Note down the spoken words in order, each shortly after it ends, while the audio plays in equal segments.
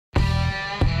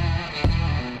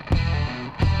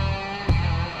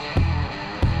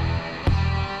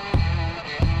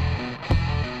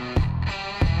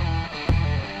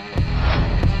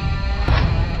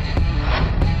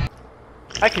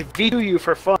I can veto you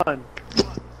for fun.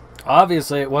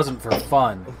 Obviously, it wasn't for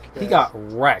fun. Okay. He got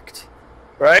wrecked.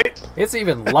 Right? It's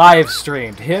even live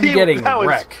streamed. Him getting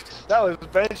wrecked. That was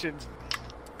mentioned.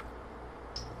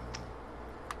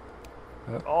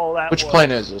 All that. Which plane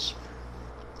is this?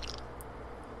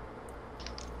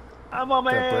 I'm on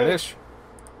my way. British.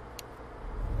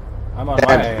 I'm on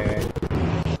my way.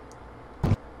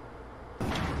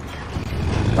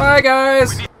 Bye,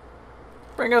 guys.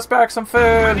 Bring us back some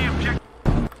food.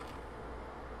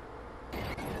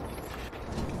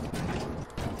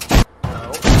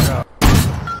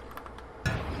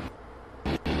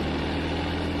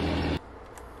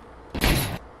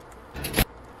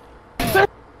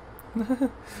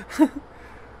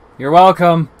 You're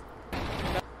welcome.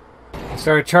 I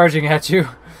started charging at you.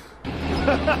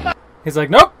 He's like,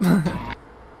 nope.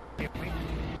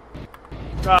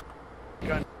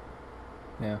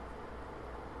 Yeah.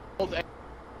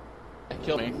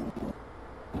 Kill me.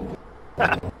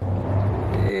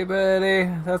 Hey, buddy.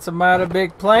 That's a mighty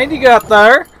big plane you got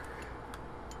there.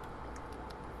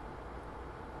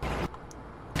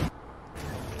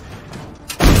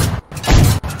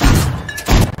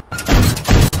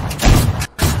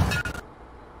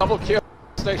 Double kill.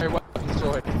 Stationary weapons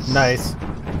choice. Nice.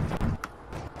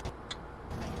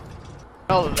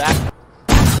 Oh, that.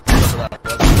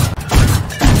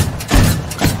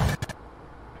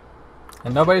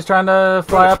 And nobody's trying to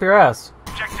fly up your ass.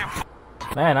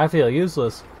 Man, I feel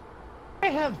useless. I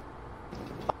have.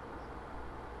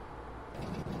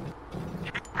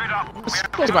 This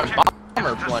is my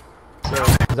bomber plane. So.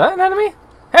 Is that an enemy?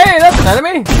 Hey, that's an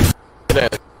enemy!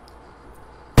 It is.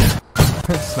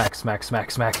 Smack, smack,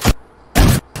 smack, smack.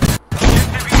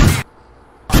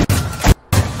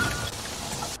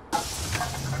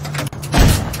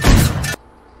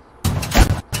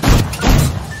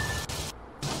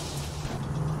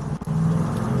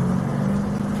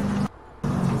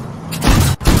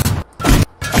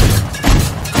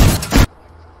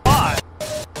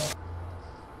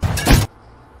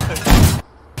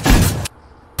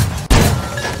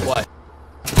 What?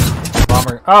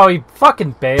 Bomber. Oh, he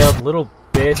fucking bailed, little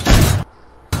bitch.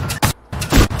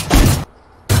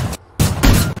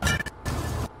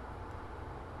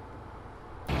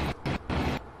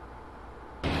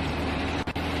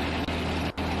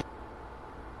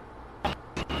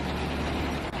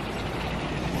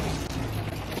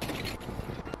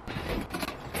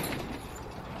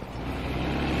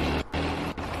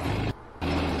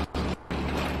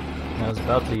 I was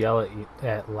about to yell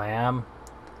at Lamb,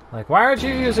 like, why aren't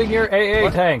you using your AA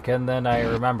tank? And then I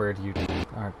remembered you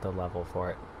aren't the level for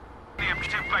it.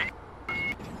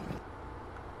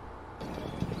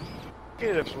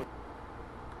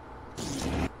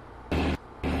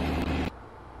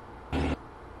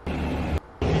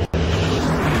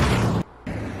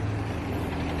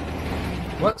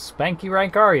 What spanky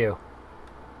rank are you?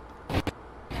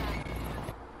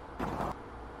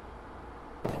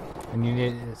 And you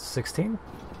need 16?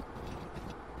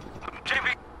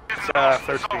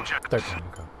 13. 13,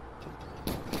 okay.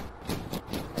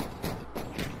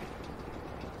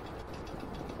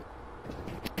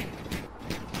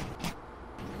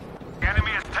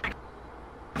 Enemy is taking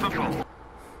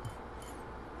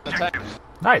objective.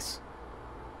 Nice.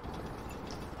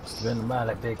 Must have been a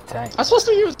mighty big tank. I'm supposed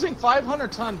to be using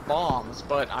 500-ton bombs,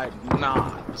 but I'm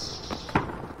not.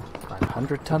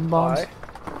 500-ton bombs? Why?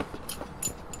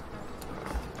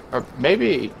 Or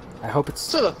maybe I hope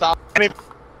it's to the 1,000.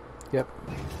 Yep.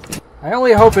 I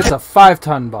only hope it's a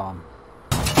 5-ton bomb.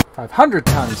 500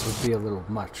 tons would be a little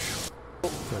much for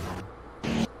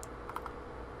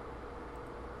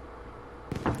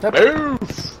them.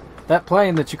 That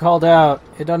plane that you called out,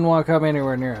 it doesn't want to come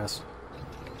anywhere near us.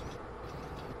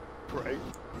 Right.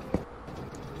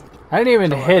 I didn't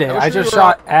even hit it. I just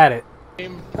shot at it.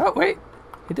 Oh, wait.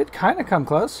 It did kind of come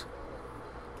close.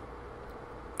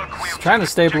 It's trying to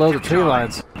stay below the tree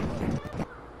lines.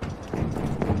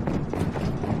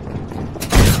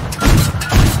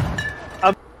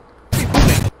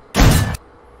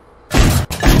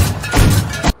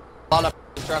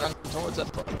 Towards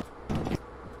that point.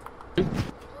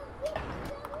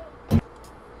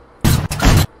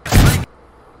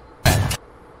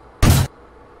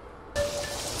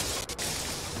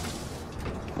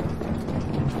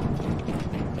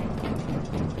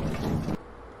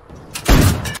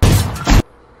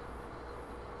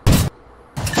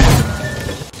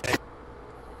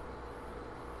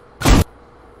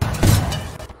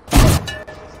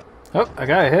 Oh, I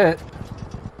got a hit.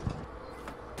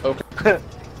 Okay.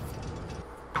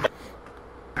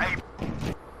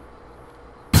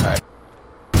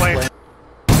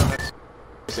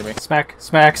 Smack,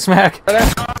 smack, smack.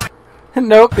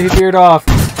 Nope, he veered off.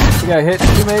 He got hit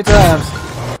too many times.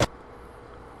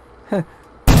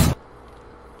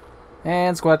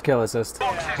 And squad kill assist.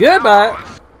 Goodbye!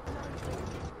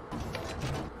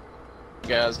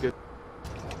 Yeah, that's good.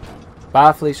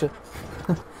 Bye, Felicia.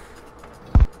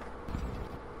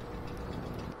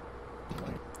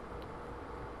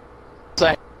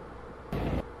 Same.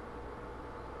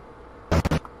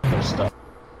 Stuff.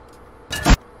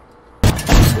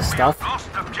 The stuff? Lost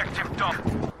objective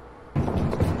done.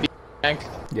 Tank.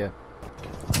 Yeah.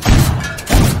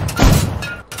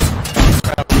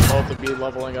 Both would be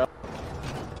leveling up.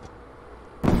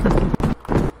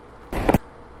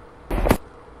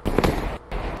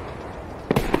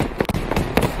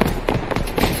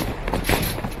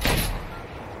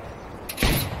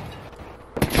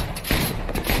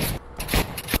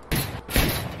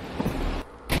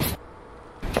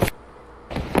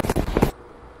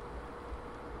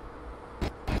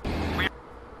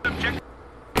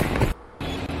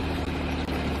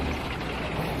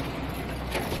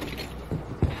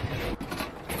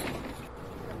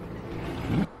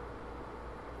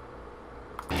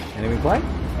 Enemy play?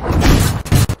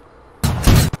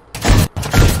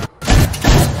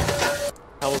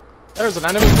 There's an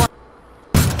enemy.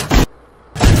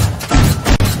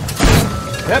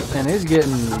 Yep, and he's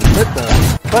getting lit the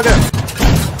fuck up.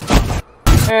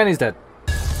 And he's dead.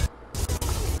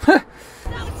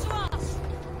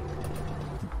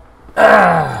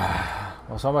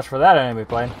 Well, so much for that enemy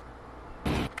plane.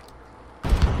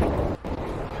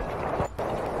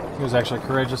 He was actually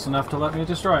courageous enough to let me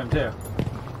destroy him, too.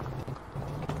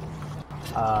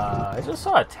 I just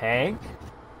saw a tank.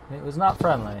 It was not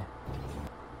friendly.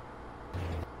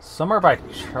 Somewhere by,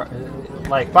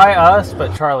 like, by us,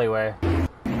 but Charlie way.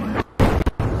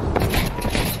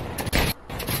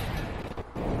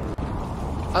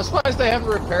 I'm surprised they haven't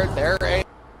repaired their A.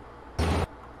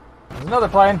 There's another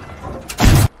plane.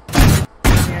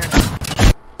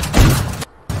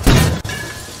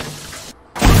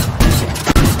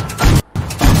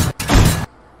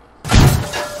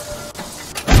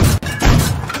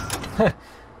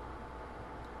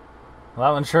 Well,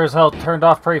 that one sure as hell turned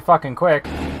off pretty fucking quick.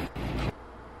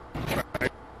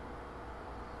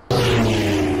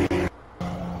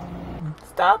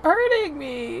 Stop hurting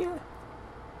me!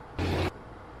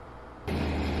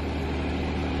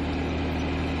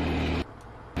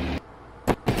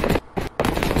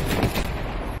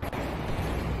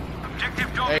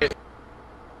 Objective done. Hey.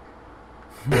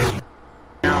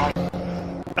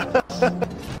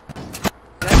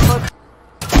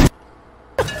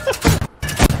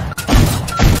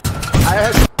 I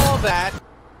had all that.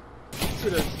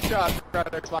 Should have shot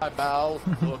right next to my bow.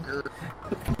 Looker.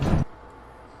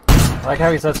 I like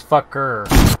how he says fucker.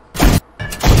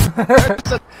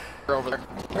 Over there.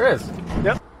 There is.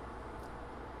 Yep.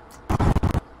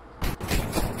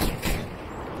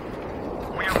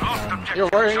 We have lost objective. You're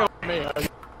worrying about me.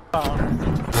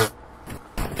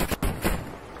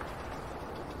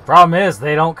 Problem is,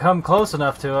 they don't come close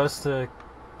enough to us to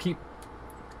keep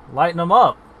lighting them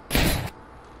up.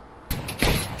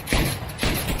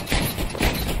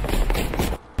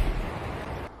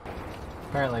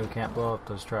 Apparently we can't blow up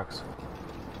those trucks.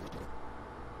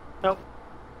 Nope.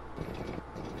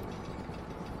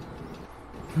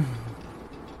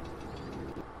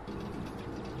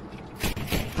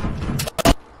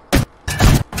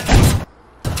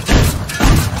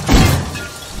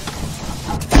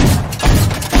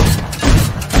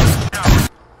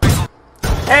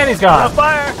 And he's On gone!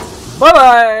 fire!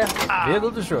 Bye-bye!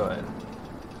 Vehicle destroyed.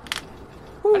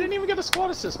 I didn't even get a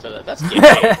squad assist for that. That's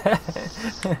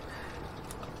gay.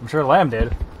 I'm sure Lamb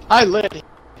did. I lit.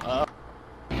 Oh,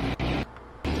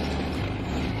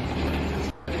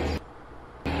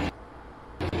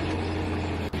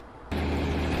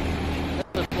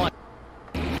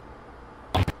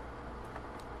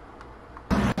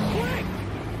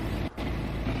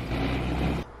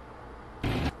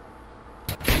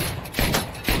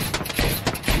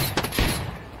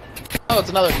 it's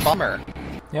another bummer.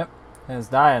 Yep, and it's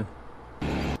dying.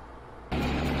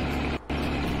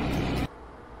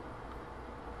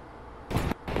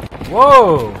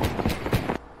 Whoa!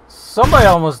 Somebody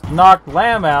almost knocked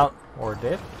Lamb out. Or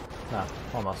did? No,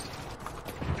 almost.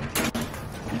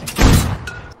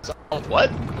 So, what?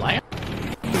 Lamb?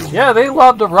 Yeah, they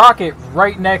lobbed a rocket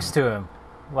right next to him.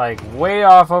 Like, way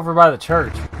off over by the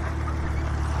church.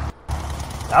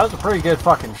 That was a pretty good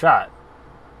fucking shot.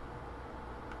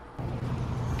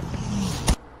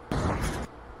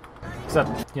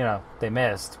 Except, you know, they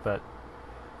missed, but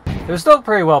it was still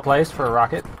pretty well placed for a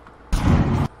rocket.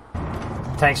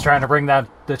 Tank's trying to bring down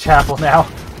the chapel now.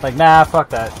 Like, nah, fuck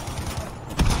that.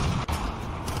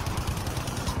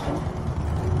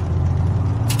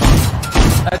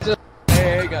 I just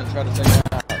AA gun tried to take me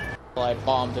out. Well, I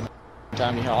bombed him every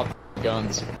time he hopped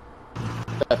guns.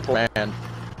 That poor man.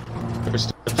 There's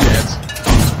still a chance.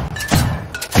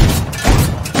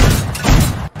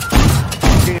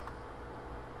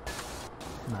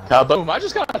 Kaboom! I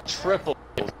just got a triple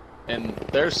in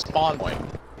their spawn point.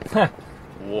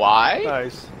 Why?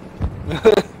 Nice.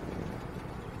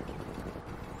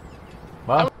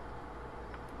 Well,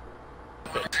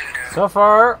 so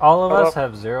far all of us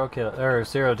have 0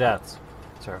 deaths,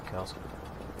 0 kills.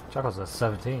 Chuckles at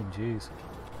 17. Jeez.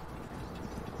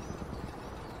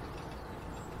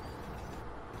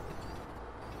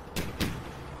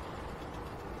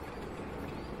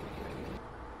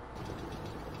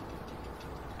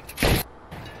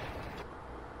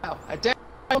 Ow, I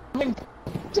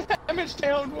damaged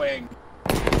my own wing.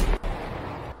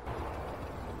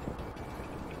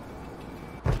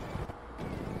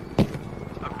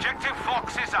 Objective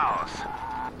Fox is ours.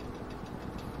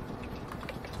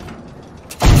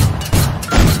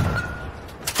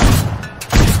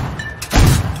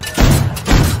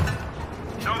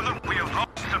 Know that we have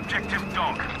lost Objective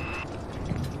Dog.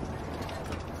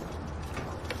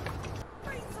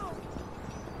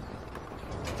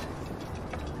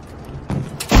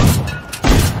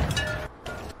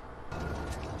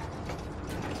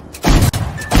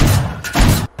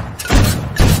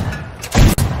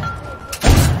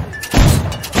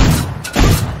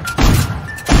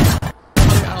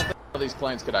 These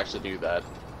planes could actually do that.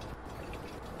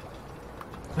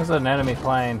 There's an enemy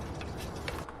plane.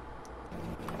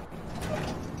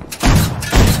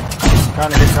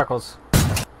 Trying to get Chuckles.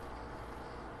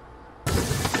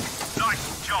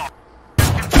 Nice job.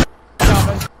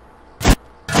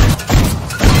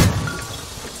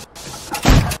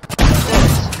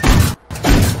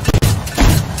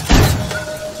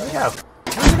 Where'd he go?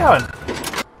 Where's he going?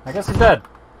 I guess he's dead.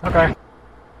 Okay.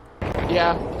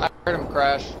 Yeah, I heard him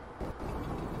crash.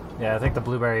 Yeah, I think the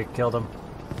blueberry killed him.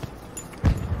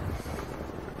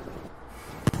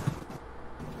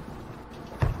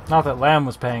 Not that Lamb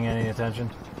was paying any attention.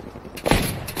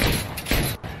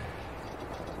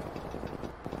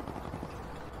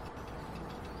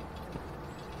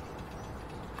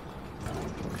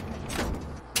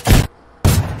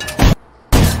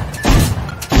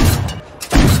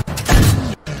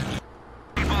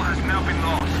 Evil has now been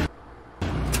lost.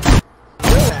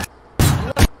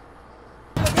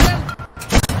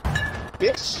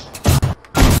 Bitch!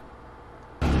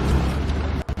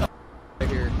 Right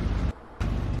here.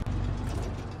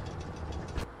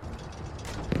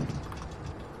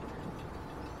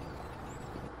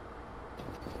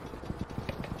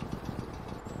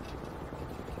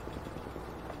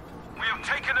 We have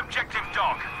taken Objective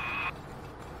Dog.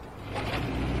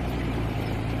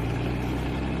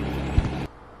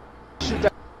 Shoot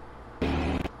that.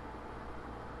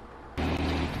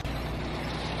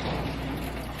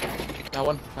 That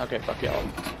one? Okay, fuck y'all.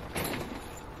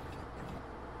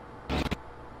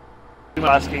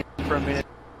 Last game for a minute.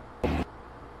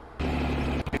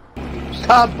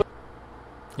 Kaboom!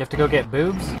 You have to go get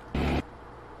boobs?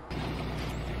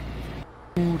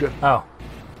 Food. Oh.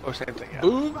 Oh, same thing. Yeah.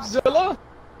 Boobzilla?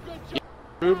 Yeah,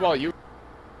 boob while you.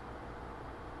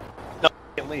 No,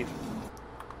 can't leave.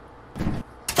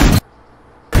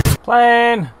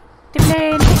 Plane!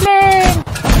 Plane! Plane!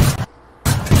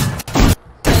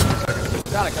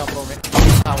 Gotta come for me.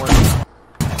 Not working.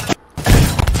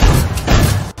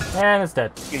 And it's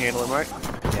dead. You can handle him, right?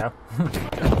 Yeah.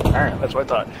 Apparently. That's what I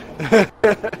thought.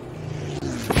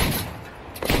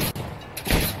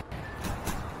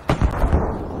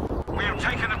 We have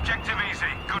taken Objective Easy.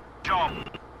 Good job.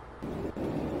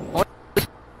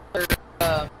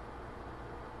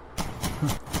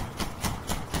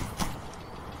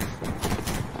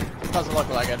 Doesn't look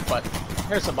like it, but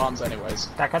here's some bombs anyways.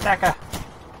 Taka taka!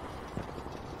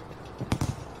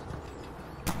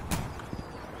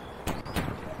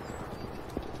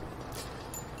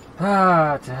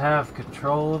 Ah, to have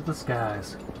control of the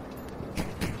skies.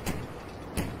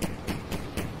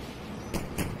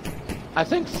 I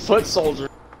think foot soldiers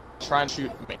try and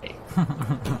shoot me. I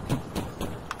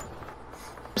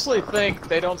honestly think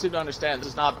they don't seem to understand this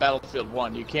is not Battlefield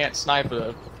 1. You can't snipe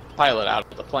a pilot out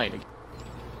of the plane. Is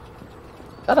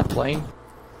that a plane?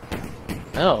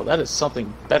 No, that is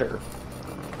something better.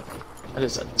 That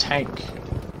is a tank.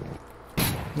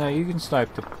 No, you can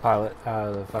snipe the pilot out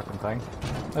of the fucking thing.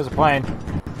 There's a plane.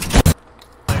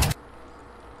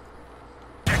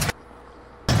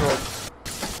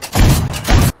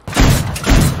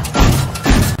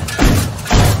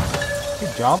 He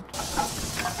jumped.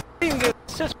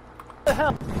 What the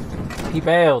hell? He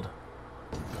bailed.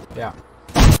 Yeah.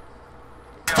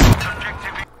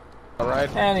 Objective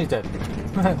Alright. And he's dead.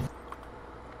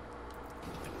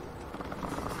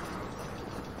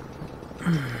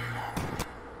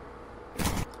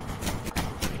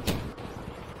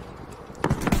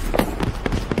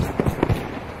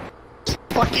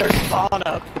 Fuck your spawn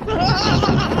up.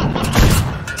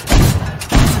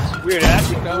 It's weird. It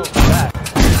actually Go goes back.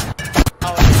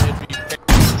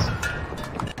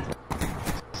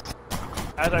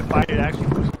 As I fight, it actually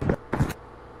moves.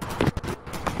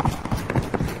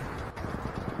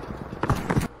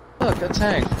 Look, a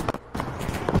tank.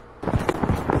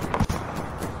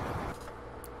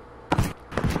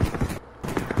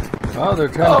 Oh, they're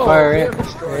trying to fire it.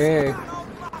 destroyed. Hey.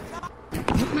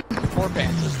 More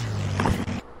panzers.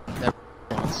 Never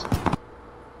once.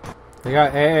 They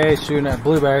got AA shooting at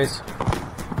blueberries.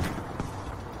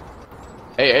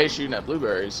 AA shooting at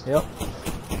blueberries. Yep.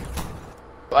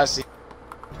 I see.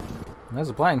 There's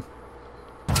a plane.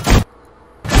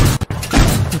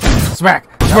 Smack!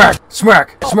 Smack!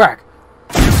 Smack! Smack!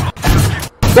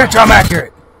 Bitch, I'm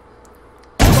accurate!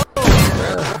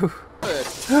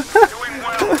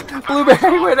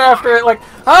 Blueberry went after it like,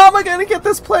 how am I gonna get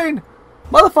this plane?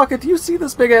 Motherfucker, do you see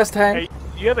this big ass tank? Hey,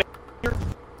 you have a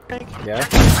tank? Yeah.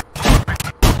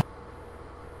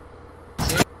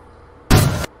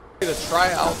 To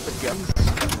try out the guns.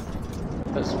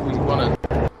 Because we want to.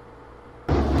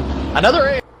 Another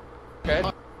A! Okay.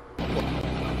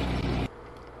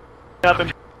 Up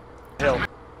in hill.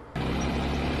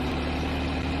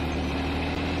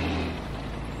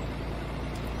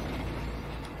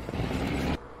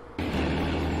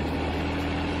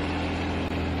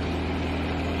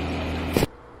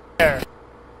 There.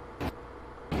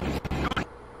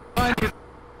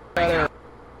 Better.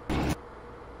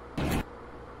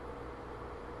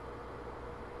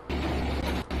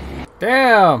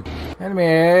 Damn! Enemy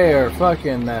AA are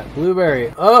fucking that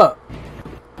blueberry up!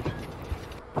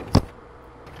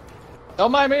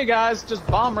 Don't mind me, guys. Just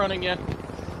bomb running in.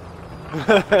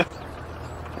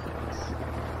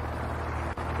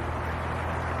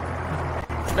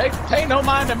 Pay no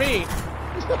mind to me.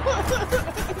 We've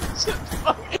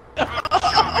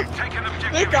taken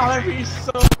They objective. gotta be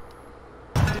so.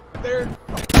 They're.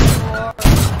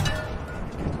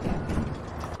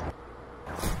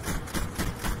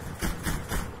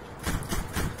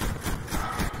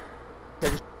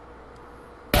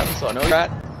 So I know that.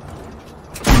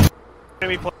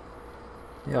 Enemy plane.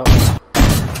 Yep.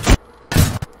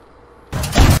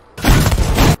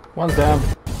 One's down.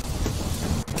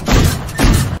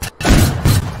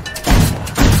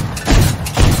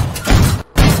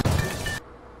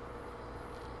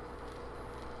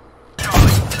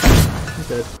 He's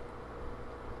dead.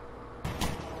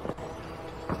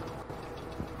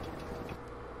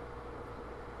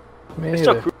 Me It's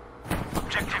still neither.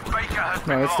 Objective Baker has been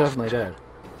No, it's lost. definitely dead.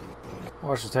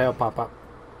 Watch the tail pop up.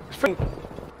 There's freaking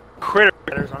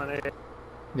critters on an A.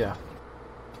 Yeah.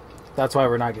 That's why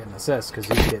we're not getting assists, because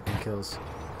he's getting kills.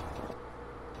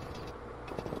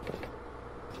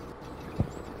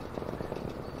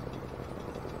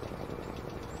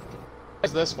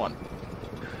 What's this one?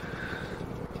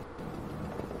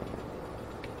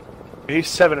 He's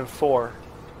 7 and 4.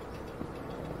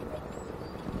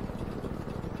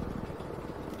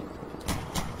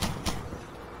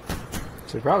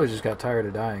 So he probably just got tired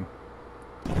of dying.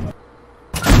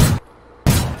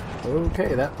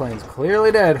 Okay, that plane's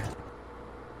clearly dead.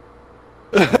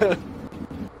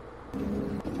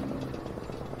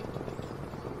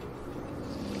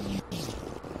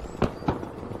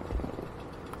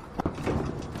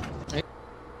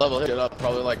 Level hit it up,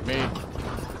 probably like me.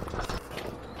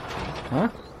 Huh?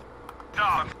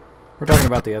 Done. We're talking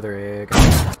about the other AA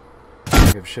guy. I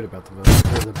don't give a shit about the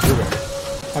blueberry.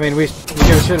 I mean, we give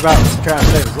a shit about trying to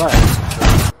save his life.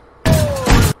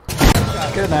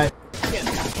 Good night.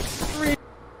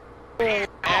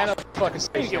 And a fucking You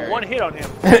stationary. get one hit on him.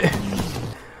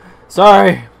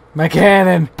 Sorry, my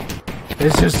cannon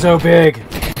is just so big.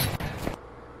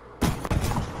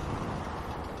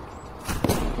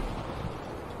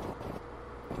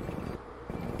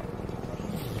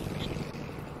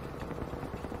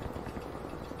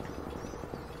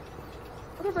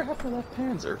 Whatever happened to that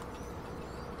Panzer?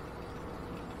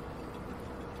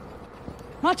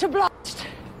 Much obliged.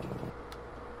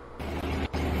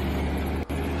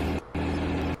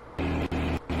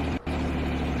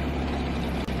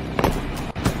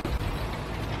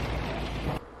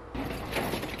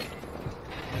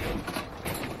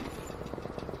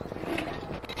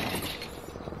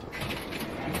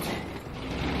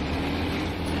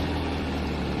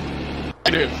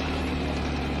 Negative.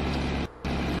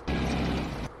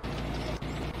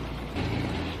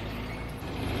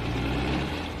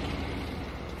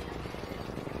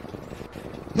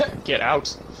 Get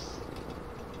out.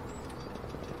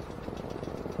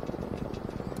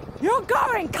 You're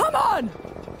going! Come on!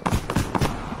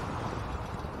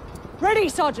 Ready,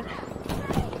 Sergeant.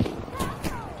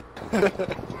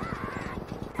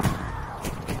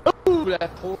 Ooh,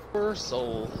 that poor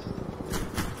soul.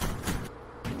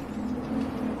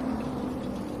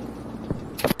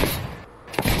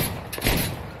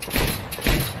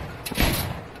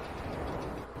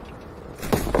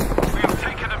 We have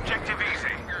taken objective easy.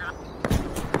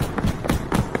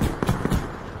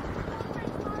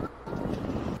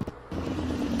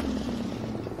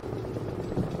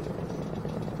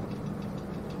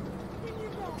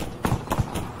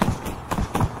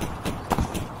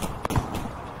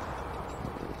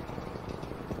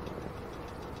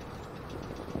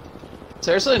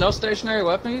 Seriously, no stationary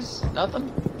weapons?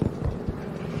 Nothing?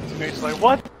 It's like,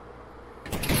 what?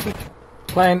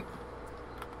 Plane.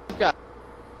 God.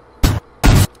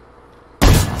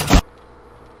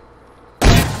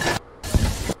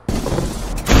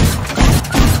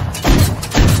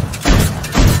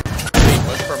 He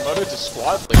was promoted to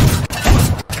squad leader.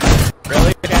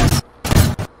 Really? Yes.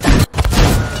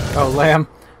 Oh, Lamb.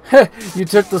 You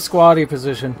took the squatty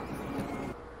position.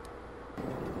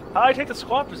 How do I take the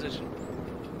squad position?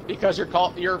 Because you're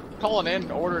calling in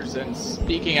orders and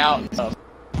speaking out and stuff.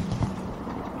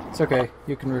 It's okay.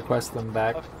 You can request them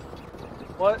back.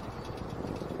 What?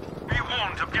 Be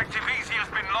warned, objective easy has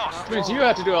been lost. Which means you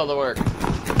have to do all the work.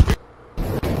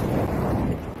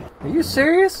 Are you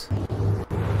serious?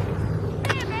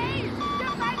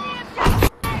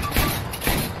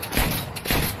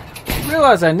 You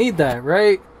realize I need that,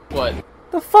 right? What?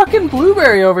 The fucking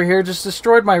blueberry over here just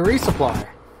destroyed my resupply.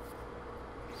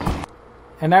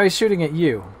 And now he's shooting at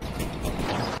you.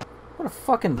 What a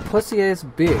fucking pussy-ass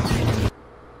bitch.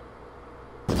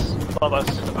 Love us.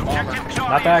 Objective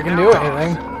Charlie Not that I can do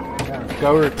anything. Gotta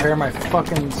go repair my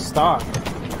fucking stock.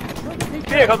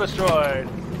 Vehicle destroyed.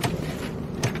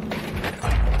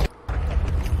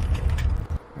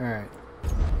 Alright.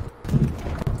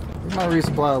 Leave my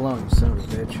resupply alone, you son of a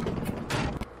bitch.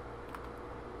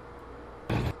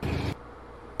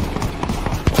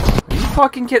 Are you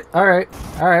fucking kidding? Alright,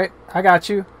 alright. I got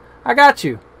you. I got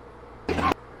you.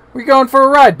 We going for a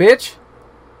ride, bitch.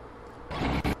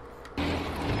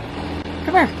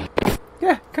 Come here.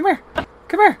 Yeah, come here.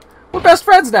 Come here. We're best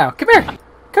friends now. Come here.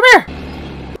 Come here.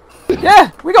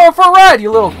 Yeah, we going for a ride,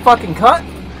 you little fucking cunt.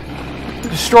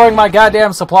 Destroying my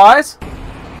goddamn supplies.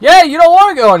 Yeah, you don't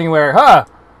want to go anywhere, huh?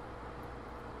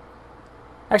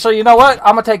 Actually, you know what?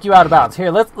 I'm gonna take you out of bounds.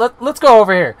 Here, let's go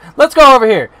over here. Let's go over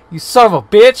here. You son of a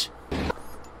bitch.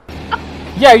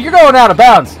 Yeah, you're going out of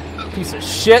bounds. Piece of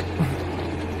shit.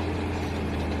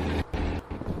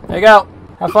 There you go.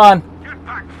 Have fun. Get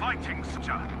back fighting,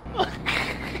 soldier.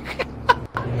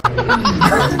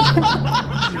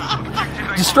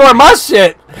 Destroy my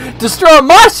shit. Destroy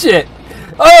my shit.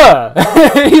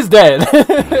 He's dead.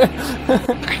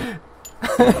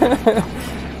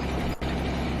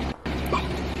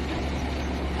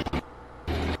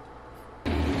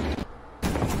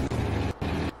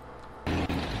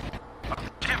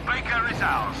 Baker is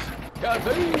ours.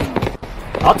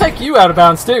 I'll take you out of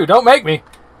bounds too. Don't make me.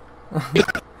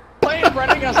 Playing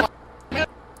running us.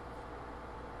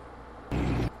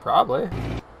 Probably.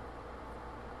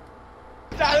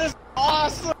 That is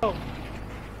awesome.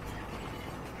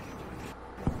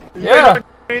 Yeah.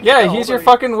 Yeah, he's your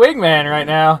fucking wingman right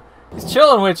now. He's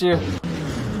chilling with you.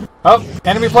 Oh,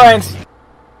 enemy planes.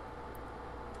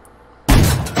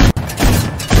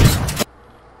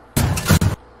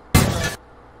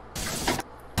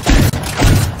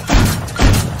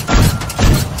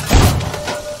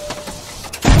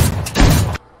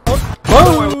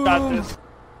 Whoa! Got this.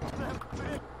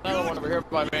 Another one over here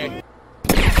by me.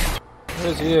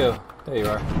 Where's you? There you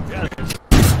are.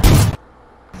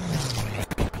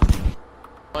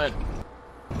 What?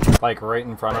 Like right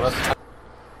in front of us.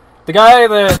 The guy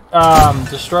that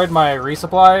destroyed my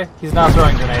resupply, he's now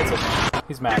throwing grenades at me.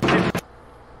 He's mad.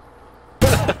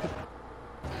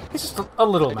 He's just a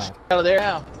little mad. Out of there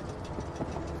now.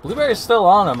 Blueberry's still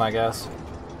on him, I guess.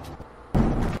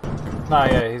 Nah,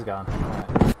 yeah, he's gone.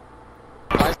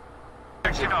 Alright.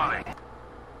 Charlie.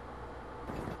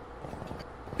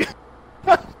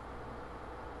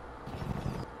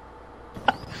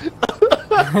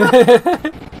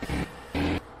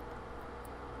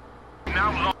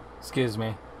 Now Excuse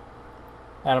me.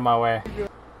 Out of my way.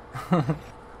 I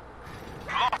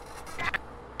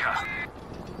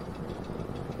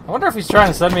wonder if he's trying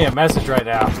to send me a message right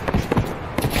now.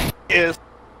 Is.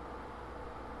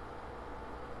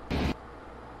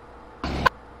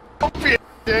 Don't be a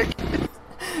dick.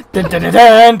 Dun, dun, dun,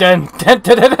 dun, dun, dun,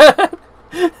 dun, dun, dun.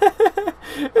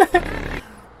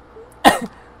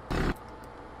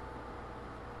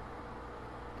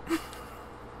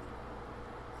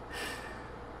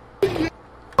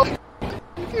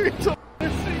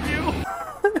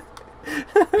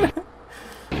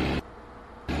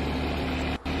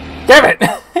 Damn it!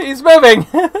 He's moving!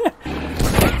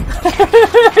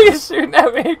 He's shooting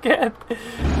at me again.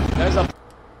 There's a...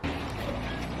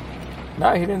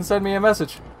 No, he didn't send me a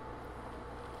message.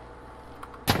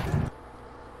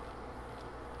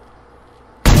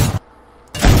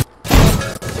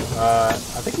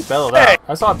 I think he bailed out.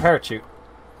 I saw a parachute.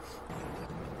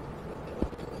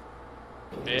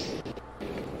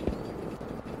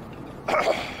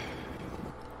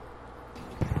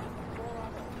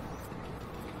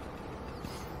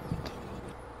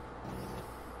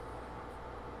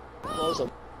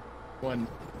 When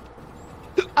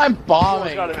I'm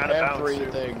bombing got him out of bounds,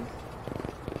 everything.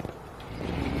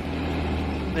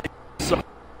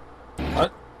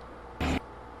 What?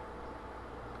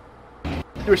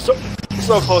 You were so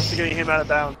close to getting him out of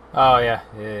bounds. Oh, yeah.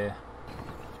 Yeah.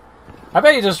 I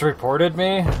bet he just reported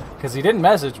me, because he didn't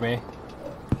message me.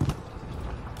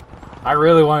 I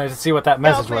really wanted to see what that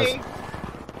message was.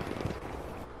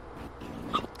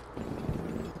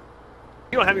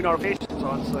 You don't have any notifications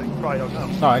on, so you probably don't know.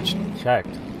 No, I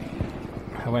checked.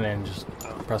 I went in and just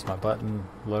pressed my button,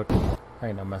 looked. There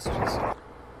ain't no messages.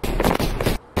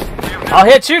 I'll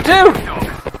hit you too!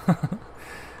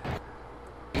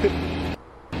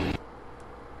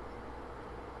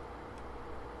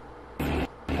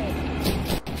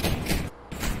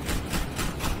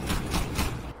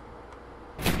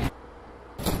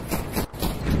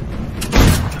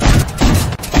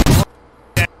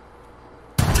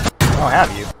 Oh,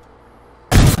 have you?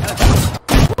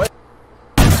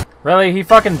 Really? He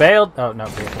fucking bailed? Oh, no.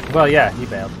 Well, yeah, he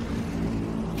bailed.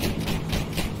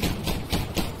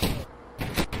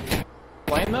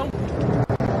 Plane though?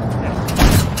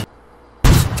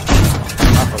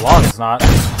 Not for long, it's not.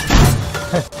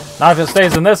 Not if it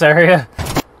stays in this area.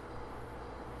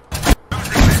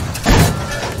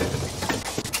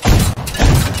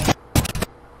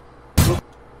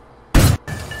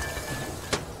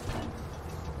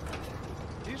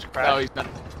 No, he's not.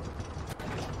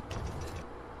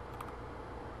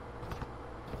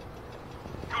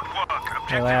 Good work.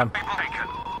 Hey, Lamb. Taken.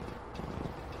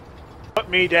 Put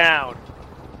me down.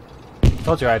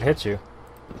 Told you I'd hit you.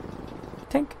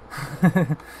 Tink.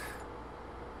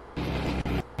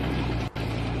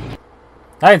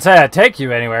 I didn't say I'd take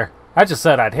you anywhere. I just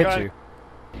said I'd hit Right. you.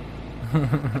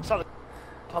 I saw the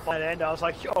top on that end. I was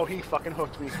like, oh, he fucking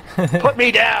hooked me. Put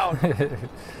me down.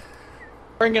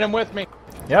 Bringing him with me.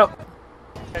 Yep.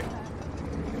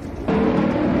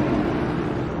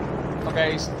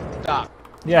 Okay, stop.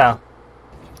 Yeah.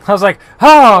 I was like,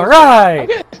 all right.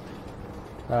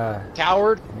 Okay.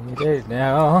 Coward. You did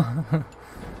now.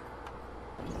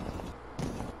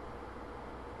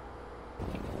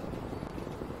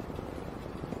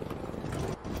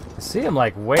 I see him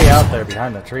like way out there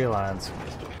behind the tree lines.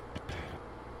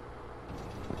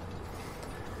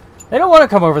 They don't want to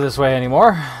come over this way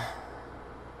anymore.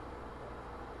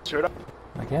 Straight up.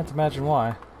 I can't imagine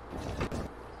why.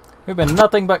 We've been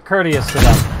nothing but courteous to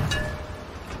them.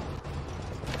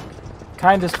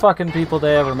 Kindest fucking people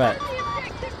they ever met.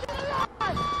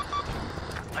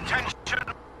 Attention.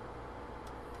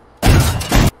 No,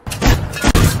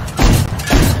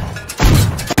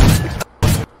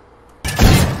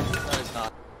 he's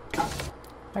not.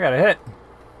 I got a hit.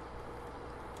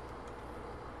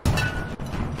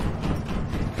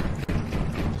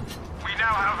 We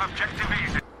now have objective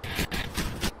easy.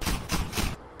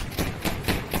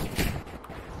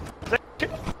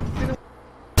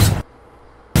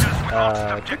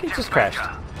 I think he just crashed.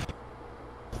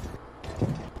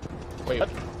 Wait,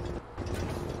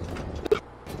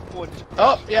 what?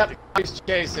 Oh, yeah, he's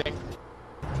chasing.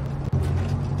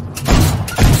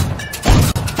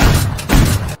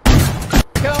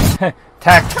 Go.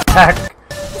 Tack, tack.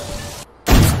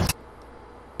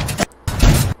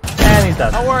 And he's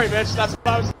done. Don't worry, bitch. That's what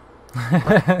I was.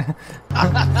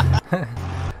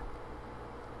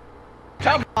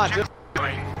 Come on, just.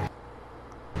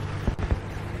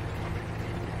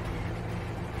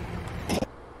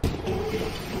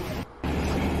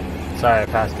 Sorry, I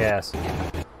passed gas.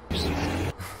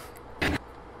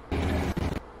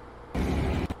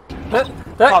 That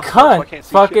I cunt can't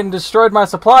see fucking destroyed my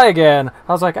supply again.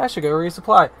 I was like, I should go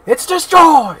resupply. It's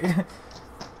destroyed!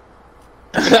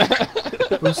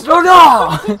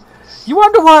 No! You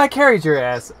wonder why I carried your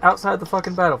ass outside the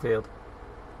fucking battlefield.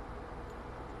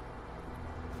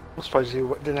 I'm surprised he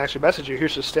didn't actually message you. He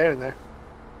was just standing there.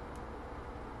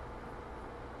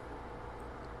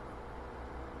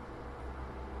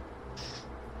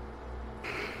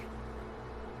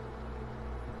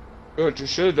 What you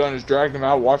should have done is drag him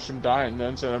out, watch him die, and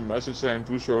then send a message saying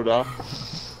Fusroda.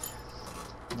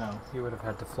 No, he would have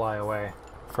had to fly away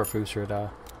for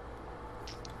Fusroda.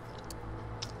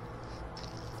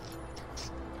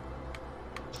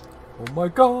 Oh my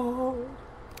god!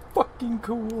 Fucking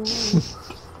cool!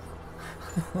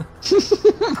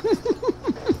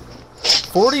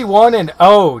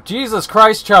 41-0! Jesus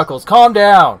Christ, Chuckles, calm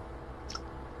down!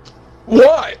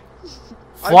 What?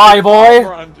 Fly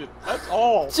boy! That's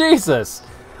all. Jesus!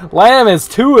 Lamb is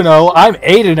 2-0, I'm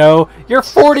 8-0, you're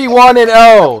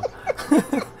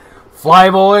 41-0! Fly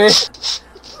boy!